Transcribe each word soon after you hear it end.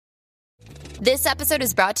This episode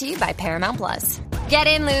is brought to you by Paramount Plus. Get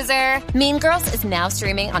in, loser! Mean Girls is now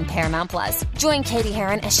streaming on Paramount Plus. Join Katie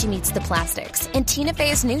Heron as she meets the plastics in Tina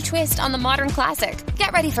Fey's new twist on the modern classic.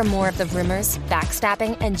 Get ready for more of the rumors,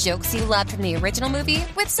 backstabbing, and jokes you loved from the original movie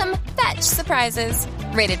with some fetch surprises.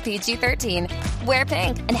 Rated PG-13. Wear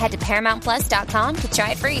pink and head to ParamountPlus.com to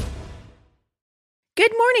try it free.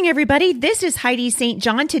 Good morning, everybody. This is Heidi St.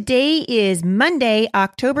 John. Today is Monday,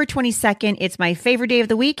 October 22nd. It's my favorite day of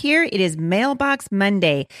the week here. It is Mailbox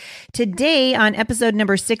Monday. Today, on episode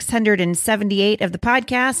number 678 of the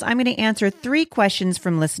podcast, I'm going to answer 3 questions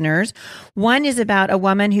from listeners. One is about a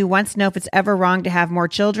woman who wants to know if it's ever wrong to have more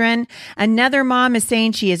children. Another mom is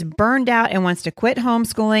saying she is burned out and wants to quit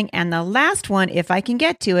homeschooling. And the last one, if I can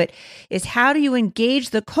get to it, is how do you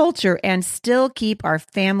engage the culture and still keep our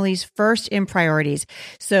families first in priorities?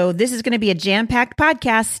 So this is going to be a jam-packed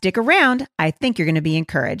podcast. Stick around. I think you're going to be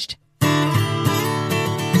encouraged.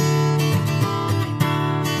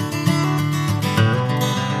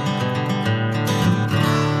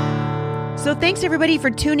 So thanks everybody for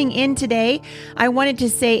tuning in today. I wanted to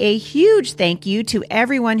say a huge thank you to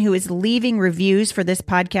everyone who is leaving reviews for this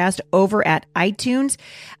podcast over at iTunes.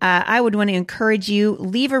 I would want to encourage you,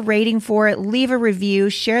 leave a rating for it, leave a review,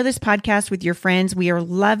 share this podcast with your friends. We are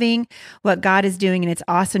loving what God is doing, and it's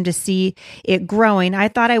awesome to see it growing. I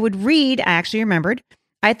thought I would read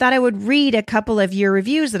a couple of your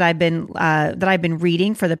reviews that I've been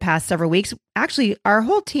reading for the past several weeks. Actually, our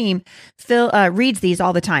whole team reads these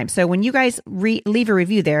all the time. So when you guys leave a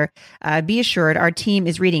review there, be assured our team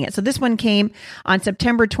is reading it. So this one came on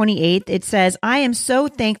September 28th. It says, "I am so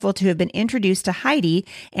thankful to have been introduced to Heidi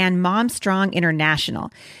and Mom Strong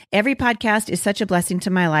International. Every podcast is such a blessing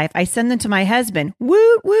to my life. I send them to my husband.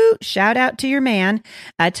 Woot, woot. Shout out to your man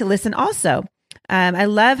to listen also. I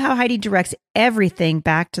love how Heidi directs everything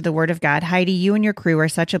back to the Word of God. Heidi, you and your crew are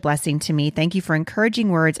such a blessing to me. Thank you for encouraging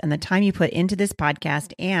words and the time you put into this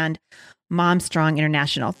podcast and Mom Strong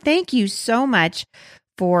International." Thank you so much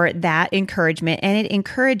for that encouragement. And it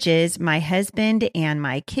encourages my husband and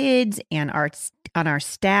my kids and our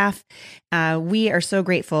staff. We are so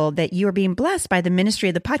grateful that you are being blessed by the ministry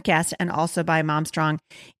of the podcast and also by Mom Strong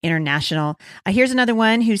International. Here's another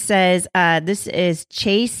one who says, this is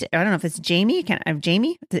Chase. I don't know if it's Jamie.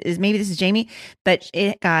 Maybe this is Jamie, but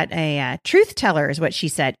it got a truth teller is what she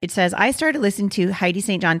said. It says, "I started listening to Heidi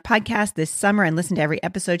St. John podcast this summer and listened to every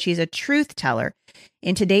episode. She's a truth teller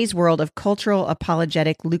in today's world of cultural,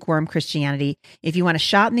 apologetic, lukewarm Christianity. If you want a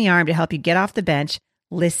shot in the arm to help you get off the bench,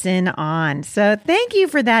 listen on." So thank you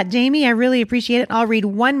for that, Jamie. I really appreciate it. I'll read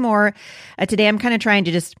one more today. I'm kind of trying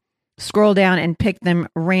to just scroll down and pick them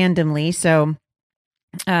randomly. So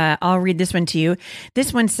I'll read this one to you.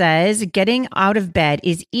 This one says, "Getting out of bed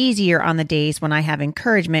is easier on the days when I have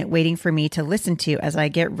encouragement waiting for me to listen to as I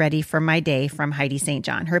get ready for my day," from Heidi St.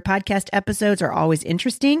 John. Her podcast episodes are always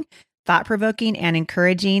interesting, thought-provoking, and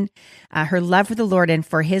encouraging. Her love for the Lord and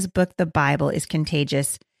for his book, the Bible, is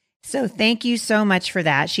contagious. So thank you so much for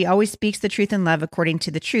that. She always speaks the truth in love according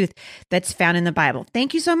to the truth that's found in the Bible.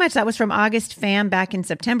 Thank you so much. That was from August Fam back in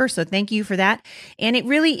September. So thank you for that. And it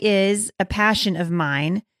really is a passion of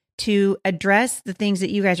mine to address the things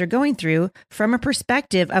that you guys are going through from a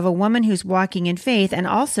perspective of a woman who's walking in faith, and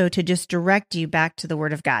also to just direct you back to the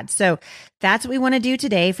Word of God. So that's what we want to do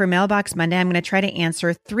today for Mailbox Monday. I'm going to try to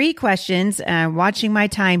answer 3 questions, watching my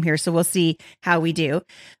time here, so we'll see how we do.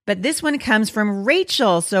 But this one comes from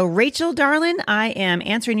Rachel. So Rachel, darling, I am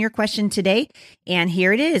answering your question today, and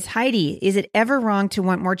here it is. "Heidi, is it ever wrong to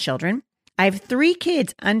want more children? I have 3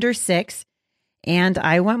 kids under 6. And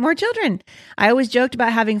I want more children. I always joked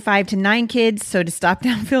about having 5 to 9 kids, so to stop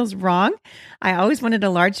now feels wrong. I always wanted a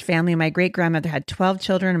large family. My great-grandmother had 12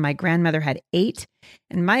 children, and my grandmother had 8,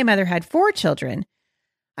 and my mother had 4 children.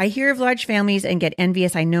 I hear of large families and get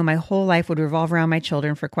envious. I know my whole life would revolve around my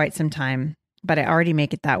children for quite some time, but I already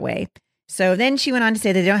make it that way." So then she went on to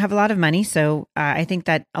say that they don't have a lot of money, so I think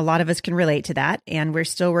that a lot of us can relate to that, and we're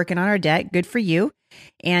still working on our debt. Good for you.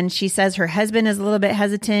 And she says her husband is a little bit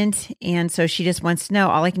hesitant, and so she just wants to know,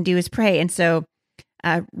 all I can do is pray. And so,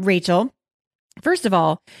 Rachel, first of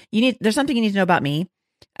all, there's something you need to know about me.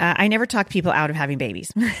 I never talk people out of having babies.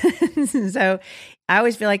 So I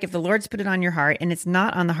always feel like if the Lord's put it on your heart and it's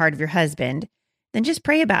not on the heart of your husband, then just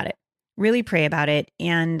pray about it. Really pray about it.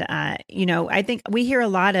 And, I think we hear a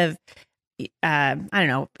lot of, I don't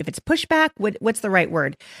know if it's pushback. What's the right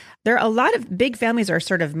word? There are a lot of big families are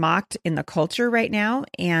sort of mocked in the culture right now.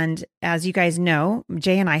 And as you guys know,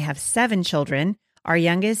 Jay and I have 7 children. Our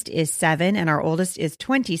youngest is 7 and our oldest is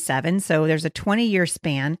 27. So there's a 20-year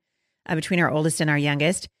span between our oldest and our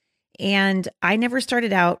youngest. And I never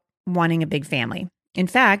started out wanting a big family. In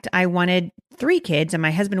fact, I wanted 3 kids and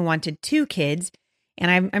my husband wanted 2 kids.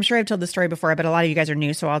 And I'm sure I've told the story before, but a lot of you guys are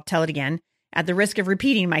new, so I'll tell it again. At the risk of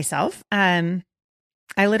repeating myself, I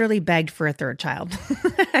literally begged for a 3rd child.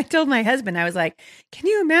 I told my husband, I was like, can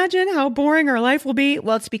you imagine how boring our life will be?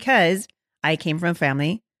 Well, it's because I came from a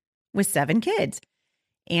family with 7 kids.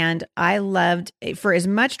 And I loved, for as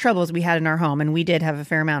much trouble as we had in our home, and we did have a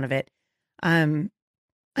fair amount of it,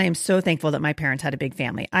 I am so thankful that my parents had a big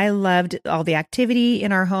family. I loved all the activity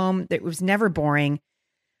in our home. It was never boring.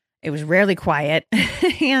 It was rarely quiet.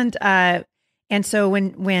 And so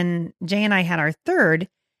when Jay and I had our 3rd,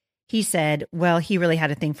 he said, well, he really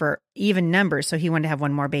had a thing for even numbers. So he wanted to have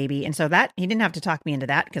one more baby. And so that he didn't have to talk me into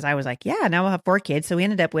that because I was like, yeah, now we'll have 4 kids. So we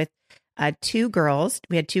ended up with 2 girls.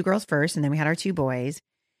 We had 2 girls first, and then we had our 2 boys.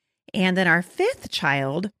 And then our 5th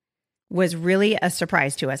child was really a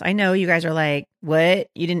surprise to us. I know you guys are like, what?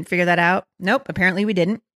 You didn't figure that out? Nope, apparently we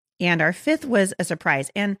didn't. And our 5th was a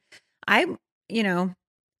surprise. And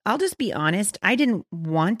I'll just be honest. I didn't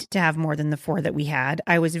want to have more than the 4 that we had.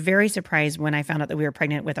 I was very surprised when I found out that we were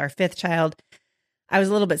pregnant with our 5th child. I was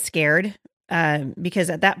a little bit scared because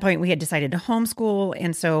at that point we had decided to homeschool.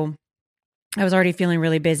 And so I was already feeling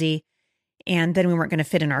really busy. And then we weren't going to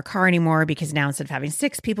fit in our car anymore because now instead of having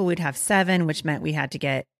 6 people, we'd have 7, which meant we had to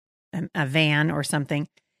get a van or something.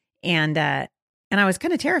 And I was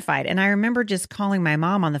kind of terrified. And I remember just calling my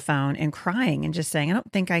mom on the phone and crying and just saying, I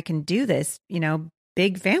don't think I can do this,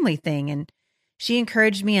 big family thing. And she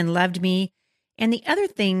encouraged me and loved me. And the other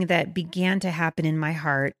thing that began to happen in my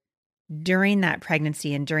heart during that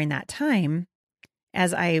pregnancy and during that time,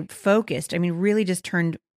 as I focused, really just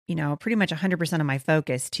turned, pretty much 100% of my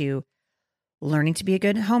focus to learning to be a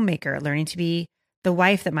good homemaker, learning to be the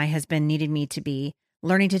wife that my husband needed me to be,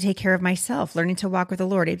 learning to take care of myself, learning to walk with the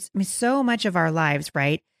Lord. It's so much of our lives,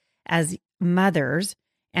 right? As mothers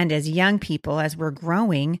and as young people, as we're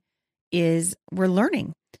growing, is we're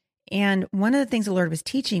learning. And one of the things the Lord was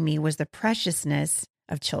teaching me was the preciousness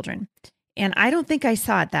of children. And I don't think I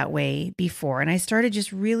saw it that way before. And I started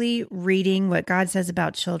just really reading what God says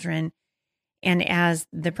about children. And as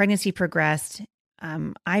the pregnancy progressed,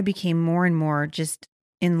 I became more and more just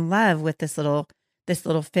in love with this little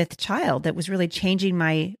 5th child that was really changing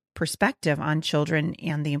my perspective on children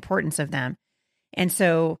and the importance of them. And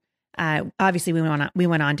so, obviously, we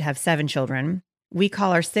went on to have 7 children. We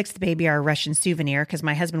call our 6th baby our Russian souvenir because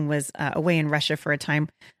my husband was away in Russia for a time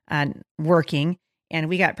working, and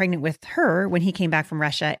we got pregnant with her when he came back from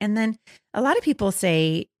Russia. And then a lot of people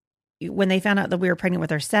say when they found out that we were pregnant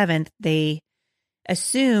with our 7th, they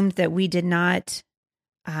assumed that we did not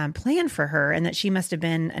plan for her and that she must have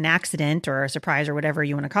been an accident or a surprise or whatever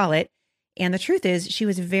you want to call it. And the truth is she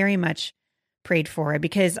was very much prayed for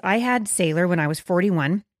because I had Sailor when I was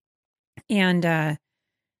 41. And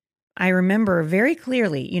I remember very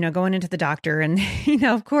clearly, going into the doctor and,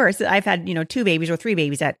 of course I've had, 2 babies or 3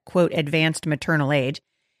 babies at quote, advanced maternal age.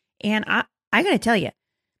 And I got to tell you,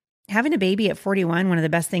 having a baby at 41, one of the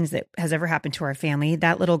best things that has ever happened to our family.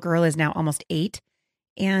 That little girl is now almost 8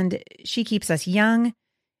 and she keeps us young.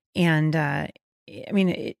 And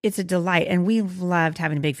it's a delight, and we've loved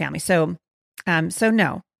having a big family. So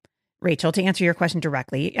no, Rachel, to answer your question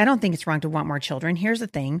directly, I don't think it's wrong to want more children. Here's the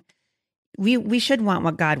thing. We should want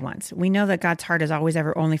what God wants. We know that God's heart is always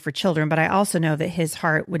ever only for children, but I also know that his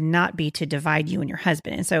heart would not be to divide you and your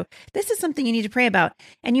husband. And so this is something you need to pray about.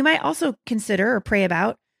 And you might also consider or pray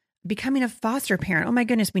about becoming a foster parent. Oh my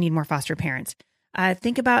goodness, we need more foster parents.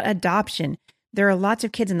 Think about adoption. There are lots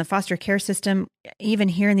of kids in the foster care system, even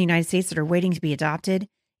here in the United States, that are waiting to be adopted.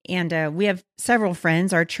 And we have several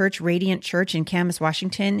friends. Our church, Radiant Church in Camas,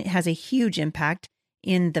 Washington, has a huge impact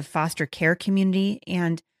in the foster care community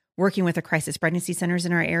and working with the crisis pregnancy centers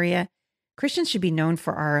in our area. Christians should be known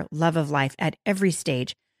for our love of life at every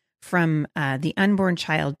stage, from the unborn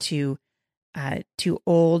child to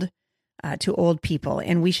old people,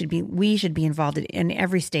 and we should be involved in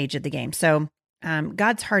every stage of the game. So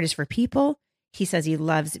God's heart is for people. He says he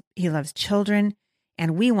loves children,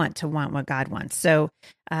 and we want what God wants. So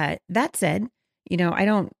that said, I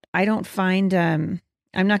don't find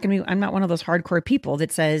I'm not one of those hardcore people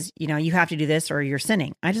that says, you have to do this or you're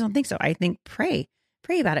sinning. I just don't think so. I think pray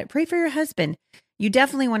about it. Pray for your husband. You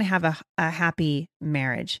definitely want to have a happy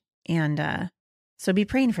marriage, and so be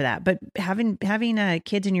praying for that. But having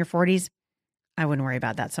kids in your 40s, I wouldn't worry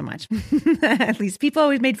about that so much. At least people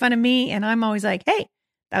always made fun of me, and I'm always like, hey,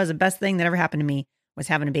 that was the best thing that ever happened to me, was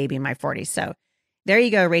having a baby in my 40s. So there you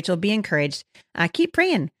go, Rachel. Be encouraged. Keep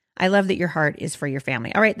praying. I love that your heart is for your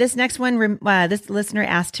family. All right, this next one, this listener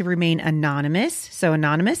asked to remain anonymous. So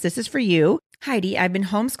anonymous, this is for you. Heidi, I've been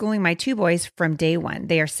homeschooling my 2 boys from day one.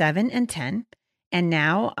 They are 7 and 10. And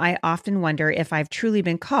now I often wonder if I've truly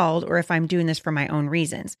been called or if I'm doing this for my own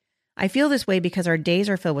reasons. I feel this way because our days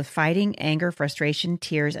are filled with fighting, anger, frustration,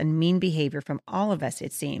 tears, and mean behavior from all of us,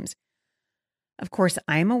 it seems. Of course,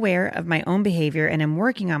 I'm aware of my own behavior and am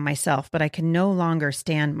working on myself, but I can no longer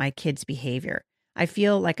stand my kids' behavior. I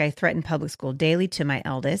feel like I threaten public school daily to my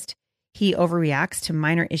eldest. He overreacts to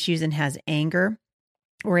minor issues and has anger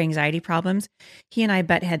or anxiety problems. He and I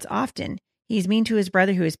butt heads often. He's mean to his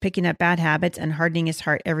brother who is picking up bad habits and hardening his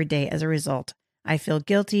heart every day as a result. I feel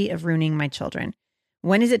guilty of ruining my children.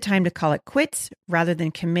 When is it time to call it quits rather than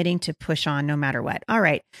committing to push on no matter what? All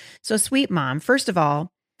right. So, sweet mom, first of all,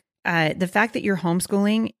 the fact that you're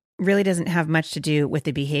homeschooling really doesn't have much to do with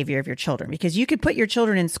the behavior of your children, because you could put your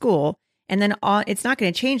children in school and then it's not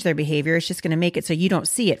going to change their behavior. It's just going to make it so you don't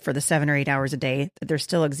see it for the 7 or 8 hours a day that they're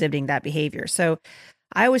still exhibiting that behavior. So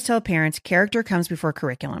I always tell parents, character comes before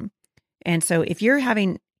curriculum. And so if you're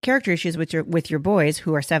having character issues with your boys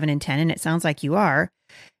who are 7 and 10, and it sounds like you are,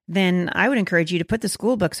 then I would encourage you to put the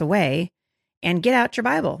school books away and get out your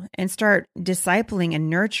Bible and start discipling and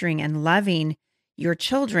nurturing and loving your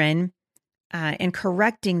children and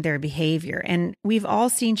correcting their behavior. And we've all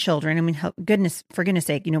seen children. I mean, for goodness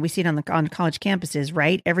sake, we see it on college campuses,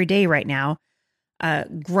 right? Every day right now,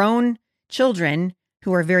 grown children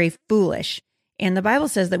who are very foolish. And the Bible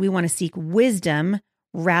says that we want to seek wisdom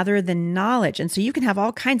rather than knowledge. And so you can have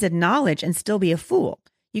all kinds of knowledge and still be a fool.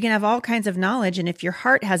 You can have all kinds of knowledge, and if your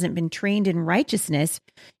heart hasn't been trained in righteousness,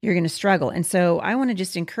 you're going to struggle. And so I want to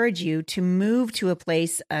just encourage you to move to a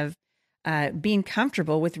place of being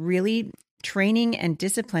comfortable with really training and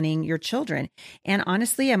disciplining your children. And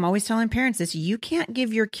honestly, I'm always telling parents this: you can't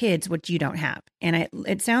give your kids what you don't have. And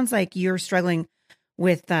it sounds like you're struggling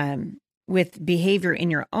with behavior in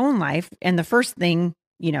your own life. And the first thing,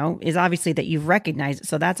 is obviously that you've recognized it.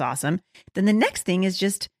 So that's awesome. Then the next thing is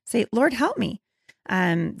just say, Lord, help me.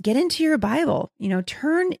 Get into your Bible,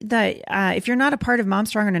 if you're not a part of Mom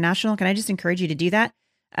Strong International, can I just encourage you to do that?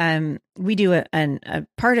 We do a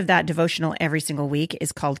part of that devotional every single week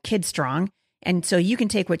is called Kid Strong. And so you can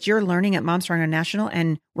take what you're learning at Mom Strong International,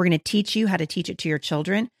 and we're going to teach you how to teach it to your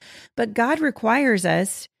children. But God requires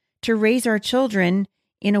us to raise our children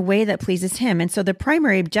in a way that pleases Him. And so the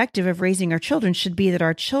primary objective of raising our children should be that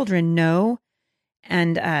our children know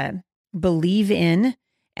and believe in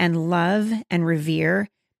and love and revere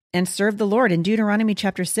and serve the Lord. In Deuteronomy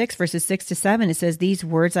chapter 6, verses 6-7, it says, "These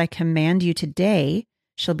words I command you today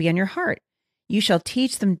shall be on your heart. You shall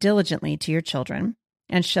teach them diligently to your children,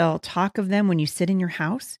 and shall talk of them when you sit in your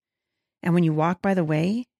house, and when you walk by the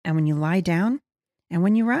way, and when you lie down, and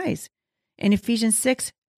when you rise." In Ephesians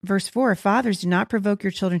 6, verse 4, "Fathers, do not provoke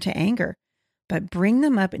your children to anger, but bring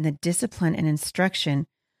them up in the discipline and instruction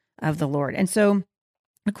of the Lord." And so,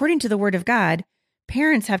 according to the Word of God,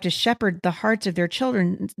 parents have to shepherd the hearts of their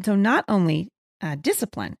children. So not only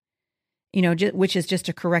discipline, which is just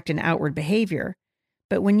to correct an outward behavior,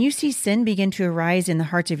 but when you see sin begin to arise in the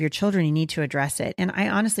hearts of your children, you need to address it. And I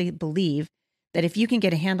honestly believe that if you can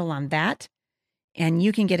get a handle on that, and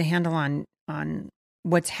you can get a handle on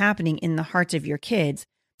what's happening in the hearts of your kids,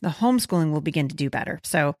 the homeschooling will begin to do better.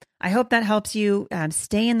 So I hope that helps you.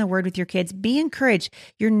 Stay in the Word with your kids. Be encouraged.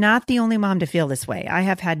 You're not the only mom to feel this way. I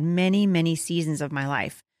have had many, many seasons of my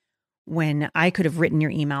life when I could have written your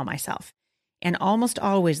email myself. And almost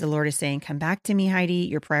always the Lord is saying, come back to me, Heidi.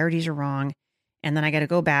 Your priorities are wrong. And then I got to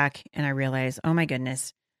go back and I realize, oh my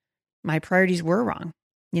goodness, my priorities were wrong.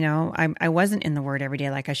 I wasn't in the Word every day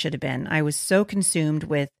like I should have been. I was so consumed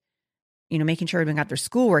with, making sure everyone got their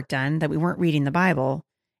schoolwork done that we weren't reading the Bible.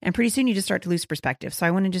 And pretty soon you just start to lose perspective. So I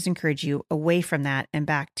want to just encourage you away from that and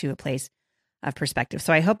back to a place of perspective.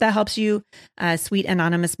 So I hope that helps you, sweet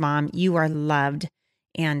anonymous mom. You are loved.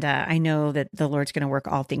 And I know that the Lord's going to work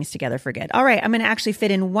all things together for good. All right, I'm going to actually fit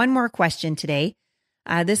in one more question today.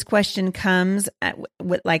 This question comes, I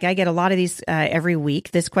get a lot of these every week.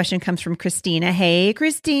 This question comes from Christina. Hey,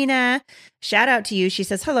 Christina. Shout out to you. She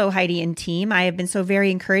says, "Hello, Heidi and team. I have been so very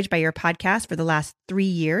encouraged by your podcast for the last 3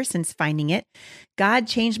 years since finding it. God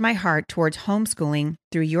changed my heart towards homeschooling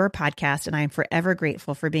through your podcast, and I am forever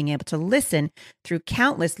grateful for being able to listen through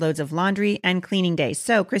countless loads of laundry and cleaning days."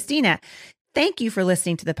 So, Christina, thank you for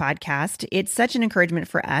listening to the podcast. It's such an encouragement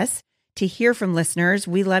for us to hear from listeners.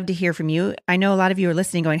 We love to hear from you. I know a lot of you are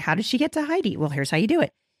listening going, how did she get to Heidi? Well, here's how you do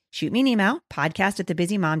it. Shoot me an email,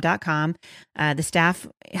 podcast@thebusymom.com. The staff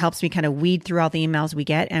helps me kind of weed through all the emails we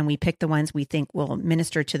get, and we pick the ones we think will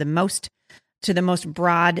minister to the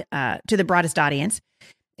broadest audience.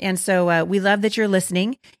 And so we love that you're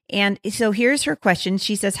listening. And so here's her question.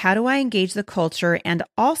 She says, how do I engage the culture and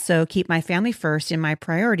also keep my family first in my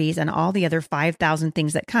priorities and all the other 5,000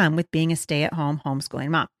 things that come with being a stay-at-home homeschooling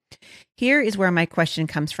mom? Here is where my question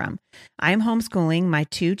comes from. I am homeschooling my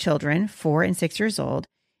 2 children, 4 and 6 years old,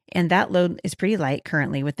 and that load is pretty light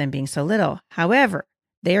currently with them being so little. However,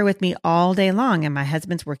 they are with me all day long, and my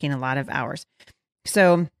husband's working a lot of hours.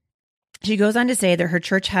 So she goes on to say that her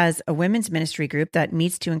church has a women's ministry group that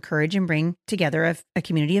meets to encourage and bring together a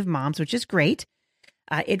community of moms, which is great.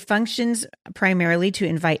 It functions primarily to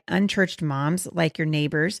invite unchurched moms like your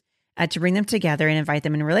neighbors to bring them together and invite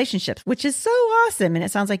them in relationships, which is so awesome. And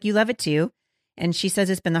it sounds like you love it too. And she says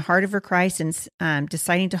it's been the heart of her cry since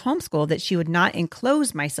deciding to homeschool that she would not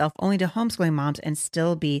enclose myself only to homeschooling moms and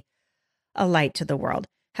still be a light to the world.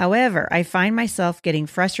 However, I find myself getting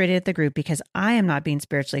frustrated at the group because I am not being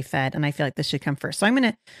spiritually fed, and I feel like this should come first. So I'm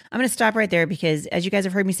gonna stop right there because, as you guys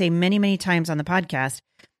have heard me say many, many times on the podcast,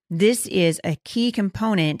 this is a key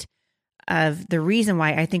component of the reason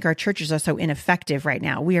why I think our churches are so ineffective right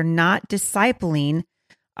now. We are not discipling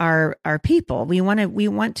our people. We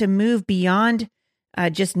want to move beyond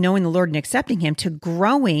just knowing the Lord and accepting Him to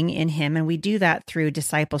growing in Him, and we do that through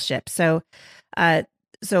discipleship. So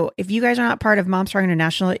if you guys are not part of Mom Strong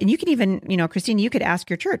International, and you can even, Christine, you could ask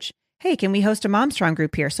your church, hey, can we host a Mom Strong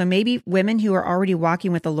group here? So maybe women who are already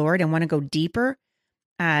walking with the Lord and want to go deeper,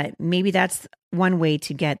 maybe that's one way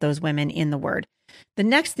to get those women in the Word. The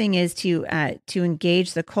next thing is to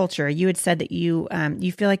engage the culture. You had said that you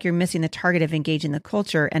feel like you're missing the target of engaging the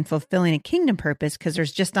culture and fulfilling a kingdom purpose because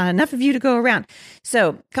there's just not enough of you to go around. So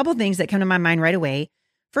a couple of things that come to my mind right away.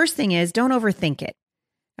 First thing is, don't overthink it.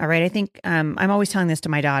 All right. I think I'm always telling this to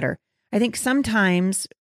my daughter. I think sometimes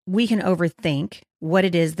we can overthink what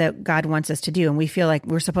it is that God wants us to do. And we feel like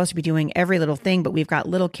we're supposed to be doing every little thing, but we've got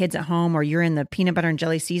little kids at home, or you're in the peanut butter and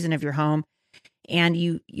jelly season of your home. And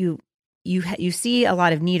you see a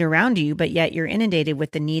lot of need around you, but yet you're inundated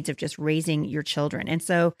with the needs of just raising your children. And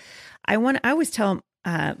so I always tell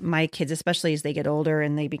my kids, especially as they get older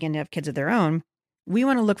and they begin to have kids of their own, we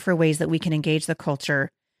want to look for ways that we can engage the culture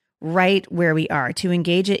right where we are, to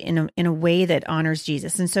engage it in a way that honors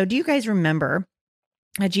Jesus. And so do you guys remember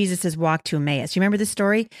Jesus' walk to Emmaus? You remember this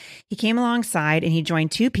story? He came alongside and he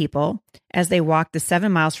joined 2 people as they walked the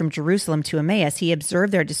 7 miles from Jerusalem to Emmaus. He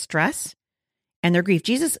observed their distress and their grief.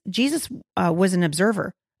 Jesus was an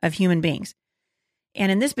observer of human beings.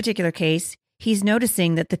 And in this particular case, he's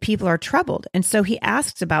noticing that the people are troubled. And so he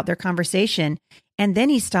asks about their conversation, and then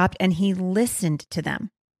he stopped and he listened to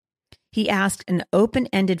them. He asked an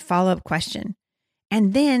open-ended follow-up question,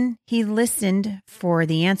 and then he listened for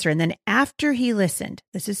the answer. And then after he listened,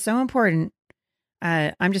 this is so important.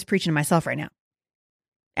 I'm just preaching to myself right now.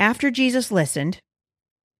 After Jesus listened,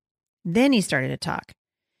 then he started to talk.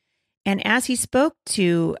 And as he spoke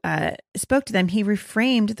to them, he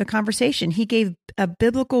reframed the conversation. He gave a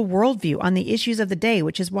biblical worldview on the issues of the day,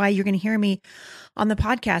 which is why you're going to hear me on the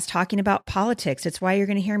podcast talking about politics. It's why you're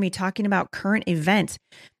going to hear me talking about current events.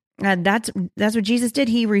 That's what Jesus did.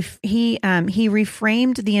 He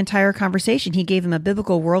reframed the entire conversation. He gave them a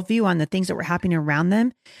biblical worldview on the things that were happening around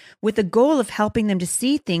them, with the goal of helping them to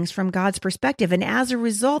see things from God's perspective. And as a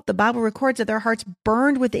result, the Bible records that their hearts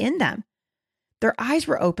burned within them. Their eyes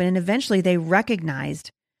were open, and eventually they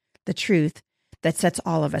recognized the truth that sets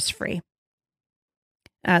all of us free.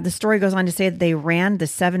 The story goes on to say that they ran the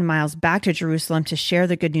 7 miles back to Jerusalem to share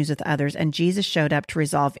the good news with others, and Jesus showed up to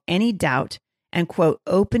resolve any doubt and, quote,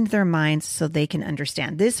 opened their minds so they can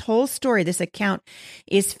understand. This whole story, this account,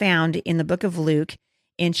 is found in the book of Luke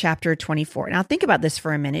in chapter 24. Now think about this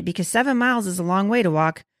for a minute, because 7 miles is a long way to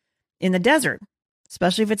walk in the desert,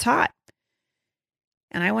 especially if it's hot.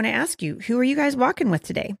 And I want to ask you, who are you guys walking with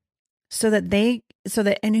today?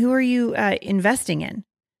 And who are you investing in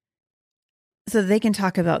so that they can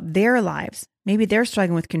talk about their lives? Maybe they're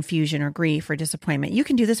struggling with confusion or grief or disappointment. You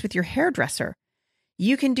can do this with your hairdresser.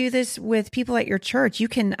 You can do this with people at your church. You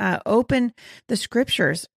can open the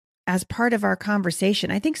scriptures as part of our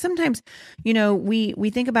conversation. I think sometimes,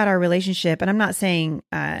 we think about our relationship, and I'm not saying,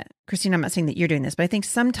 Christine, I'm not saying that you're doing this, but I think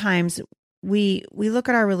sometimes we look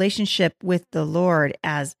at our relationship with the Lord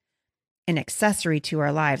as an accessory to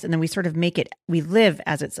our lives, and then we sort of we live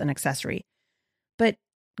as it's an accessory. But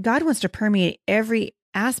God wants to permeate every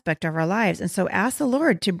aspect of our lives. And so ask the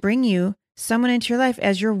Lord to bring you someone into your life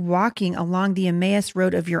as you're walking along the Emmaus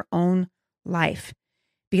road of your own life.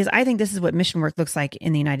 Because I think this is what mission work looks like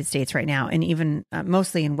in the United States right now, and even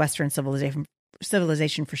mostly in Western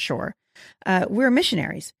civilization for sure. We're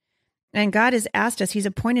missionaries. And God has asked us, He's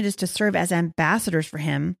appointed us to serve as ambassadors for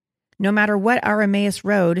Him, no matter what our Emmaus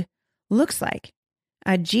road looks like.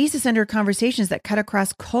 Jesus entered conversations that cut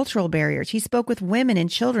across cultural barriers. He spoke with women and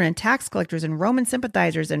children and tax collectors and Roman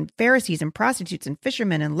sympathizers and Pharisees and prostitutes and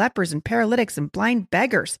fishermen and lepers and paralytics and blind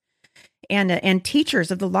beggars and teachers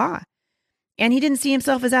of the law. And he didn't see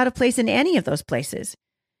himself as out of place in any of those places.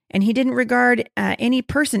 And he didn't regard any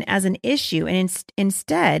person as an issue. And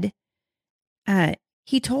instead,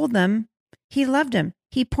 he told them he loved them.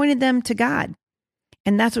 He pointed them to God.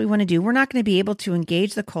 And that's what we want to do. We're not going to be able to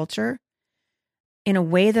engage the culture in a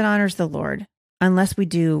way that honors the Lord unless we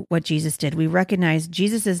do what Jesus did. We recognize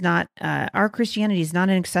Jesus is not, our Christianity is not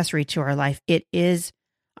an accessory to our life. It is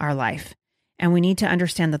our life. And we need to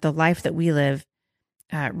understand that the life that we live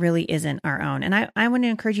really isn't our own. And I want to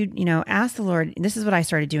encourage you, ask the Lord. This is what I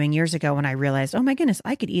started doing years ago when I realized, oh my goodness,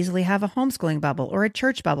 I could easily have a homeschooling bubble or a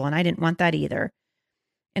church bubble, and I didn't want that either.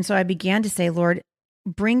 And so I began to say, Lord,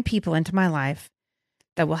 bring people into my life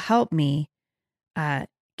that will help me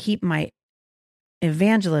keep my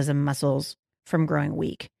evangelism muscles from growing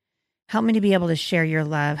weak. Help me to be able to share your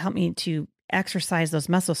love. Help me to exercise those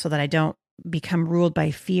muscles so that I don't become ruled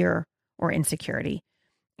by fear or insecurity.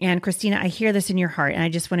 And Christina, I hear this in your heart, and I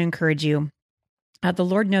just want to encourage you. The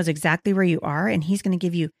Lord knows exactly where you are, and He's going to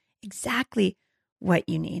give you exactly what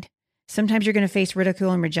you need. Sometimes you're going to face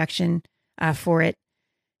ridicule and rejection for it.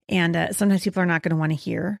 And sometimes people are not going to want to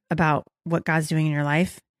hear about what God's doing in your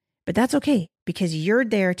life, but that's okay because you're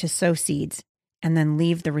there to sow seeds and then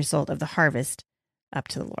leave the result of the harvest up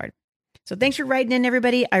to the Lord. So thanks for writing in,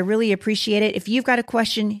 everybody. I really appreciate it. If you've got a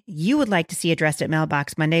question you would like to see addressed at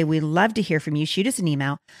Mailbox Monday, we'd love to hear from you. Shoot us an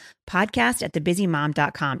email,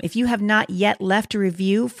 podcast@thebusymom.com. If you have not yet left a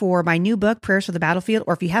review for my new book, Prayers for the Battlefield,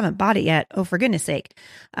 or if you haven't bought it yet, oh, for goodness sake,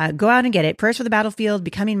 go out and get it. Prayers for the Battlefield,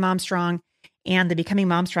 Becoming Mom Strong, and the Becoming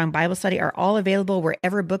Mom Strong Bible Study are all available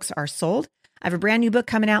wherever books are sold. I have a brand new book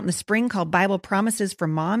coming out in the spring called Bible Promises for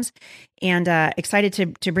Moms, and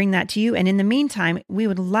excited to bring that to you. And in the meantime, we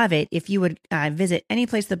would love it if you would visit any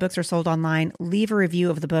place the books are sold online, leave a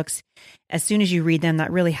review of the books as soon as you read them.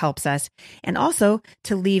 That really helps us. And also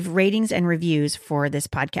to leave ratings and reviews for this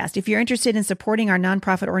podcast. If you're interested in supporting our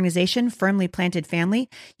nonprofit organization, Firmly Planted Family,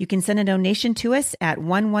 you can send a donation to us at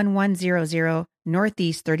 11100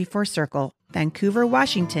 Northeast 34th Circle, Vancouver,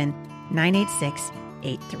 Washington,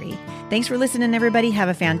 98683. Thanks for listening, everybody. Have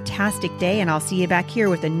a fantastic day, and I'll see you back here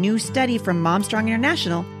with a new study from Mom Strong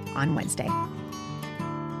International on Wednesday.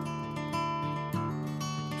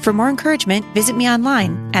 For more encouragement, visit me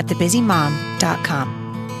online at thebusymom.com.